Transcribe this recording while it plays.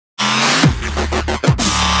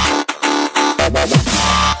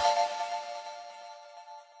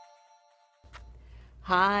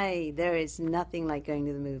Hi, there is nothing like going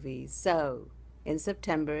to the movies. So, in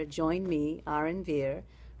September, join me, Aaron Veer,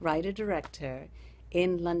 writer-director,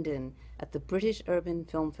 in London at the British Urban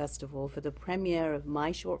Film Festival for the premiere of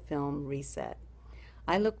my short film, Reset.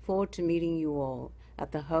 I look forward to meeting you all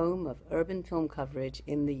at the home of urban film coverage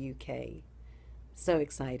in the UK. So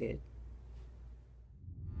excited.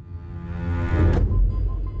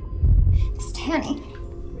 It's Tanny.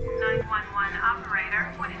 911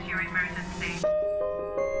 operator, what is your emergency?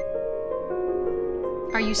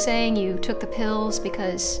 Are you saying you took the pills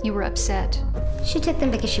because you were upset? She took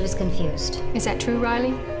them because she was confused. Is that true,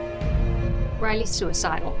 Riley? Riley's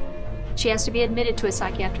suicidal. She has to be admitted to a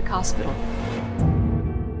psychiatric hospital.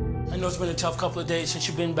 I know it's been a tough couple of days since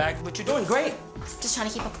you've been back, but you're doing great. Just trying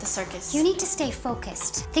to keep up with the circus. You need to stay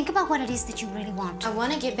focused. Think about what it is that you really want. I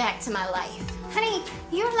want to get back to my life. Honey,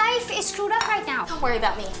 your life is screwed up right now. Don't worry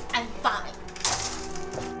about me. I'm fine.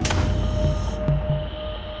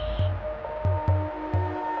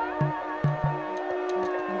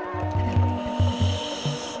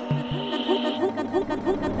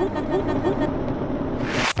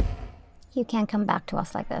 You can't come back to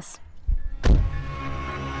us like this.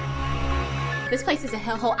 This place is a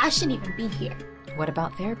hellhole. I shouldn't even be here. What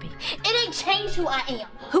about therapy? It ain't changed who I am.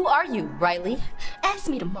 Who are you, Riley? Ask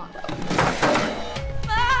me tomorrow.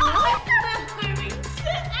 After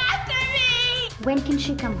me! When can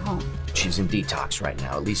she come home? She's in detox right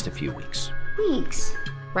now, at least a few weeks. Weeks.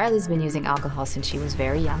 Riley's been using alcohol since she was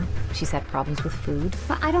very young. She's had problems with food.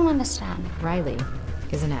 But I don't understand. Riley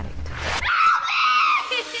is an addict.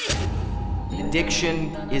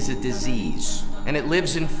 Addiction is a disease, and it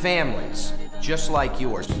lives in families, just like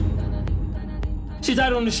yours. She's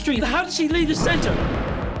out on the street. How did she leave the center?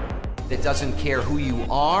 That doesn't care who you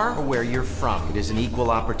are or where you're from. It is an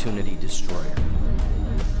equal opportunity destroyer.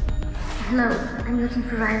 Hello, I'm looking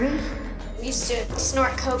for Riley. We used to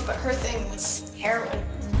snort coke, but her thing was heroin.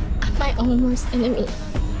 I'm my own worst enemy.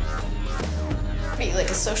 Are you like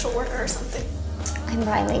a social worker or something? I'm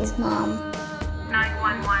Riley's mom.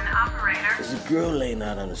 911 operator. There's a girl laying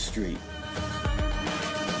out on the street.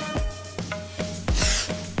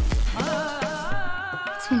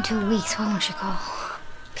 It's been 2 weeks. Why won't she call?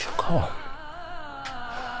 She'll call.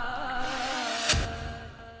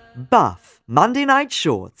 Buff Monday Night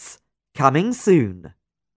Shorts, coming soon.